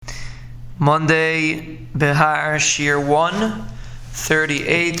Monday, Behar, Shir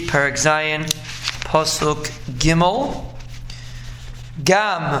 138, Perek Zayin, Pasuk Gimel.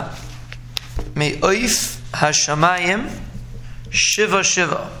 Gam me'oif hashamayim shiva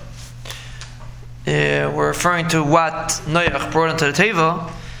shiva. We're referring to what Noach brought into the teva.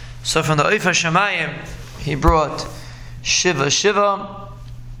 So from the oif hashamayim, he brought shiva shiva,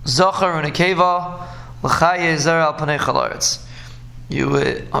 zachar unekeva, l'chaye zera al panei chalaretz.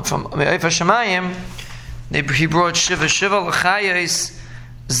 From me'oif hashamayim, he brought shiva shiva, l'chaye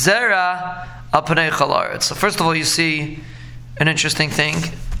zera al panei chalaretz. So first of all, you see an interesting thing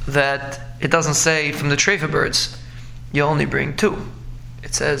that it doesn't say from the treifa birds you only bring 2.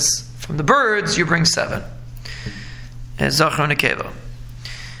 It says from the birds you bring 7. And zachar nekeva.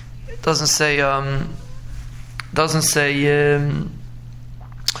 It doesn't say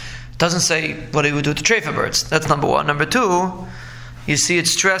what he would do with the treifa birds. That's number 1. Number 2, you see it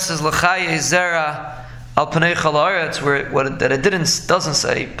stresses l'chaye zera al panei chalaretz, that it doesn't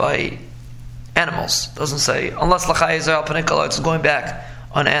say by animals. It doesn't say unless l'chaye zera al panei chalaretz is going back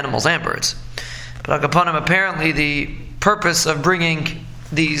on animals and birds. But Akapanim, apparently the purpose of bringing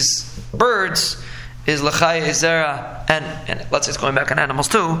these birds is l'chaye zera, and let's say it's going back on animals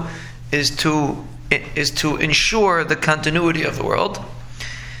too, is to ensure the continuity of the world.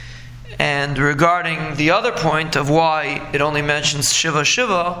 And regarding the other point of why it only mentions shiva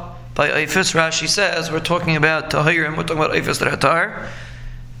shiva by Eifus, Rashi says we're talking about tahirim, we're talking about Eifus that are tar,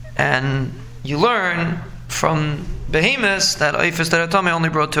 and you learn from Behemoths that Eifus that are tamei only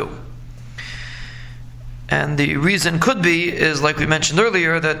brought 2. And the reason could be is, like we mentioned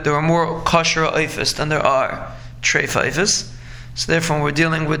earlier, that there are more kosher Eifus than there are treifa Eifus. So therefore we're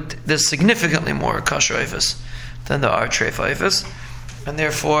dealing with this significantly more kosher Eifus than there are treifa Eifus. And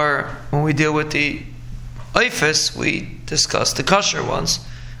therefore, when we deal with the Eifus, we discuss the kosher ones,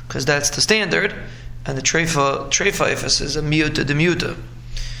 because that's the standard, and the treifa Eifus is a miuta de miuta.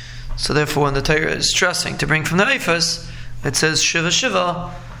 So therefore, when the Torah is stressing to bring from the Eifus, it says shiva shiva,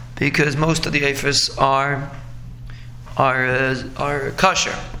 because most of the Eifus are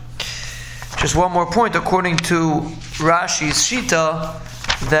kosher. Just one more point, according to Rashi's Shita,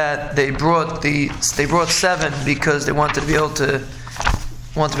 that they brought 7 because they wanted to be able to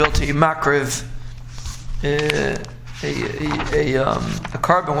makriv a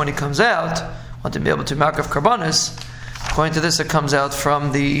carbon when he comes out, want to be able to makriv karbanis. According to this, it comes out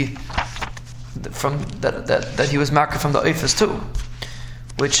from that he was makriv from the Eifus too,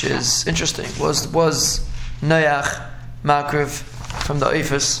 which is interesting. Was Noach makriv from the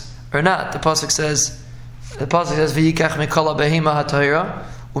Eifus or not? The pasuk says v'yikach mikol behema hatayra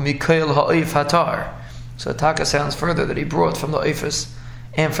u'mikoil ha'oif hatar. So Taka sounds further that he brought from the Eifus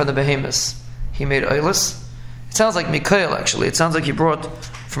and from the behemoths he made oilus. It sounds like Mikael, actually. It sounds like he brought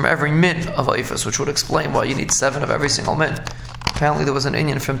from every min of Eifus, which would explain why you need 7 of every single min. Apparently there was an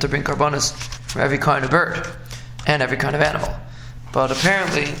Indian for him to bring karbanis from every kind of bird and every kind of animal. But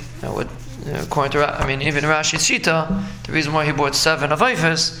apparently, according to even Rashi's Shita, the reason why he brought 7 of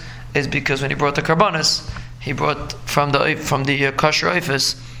Eifus is because when he brought the karbanis, he brought from the kosher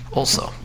Eifus also.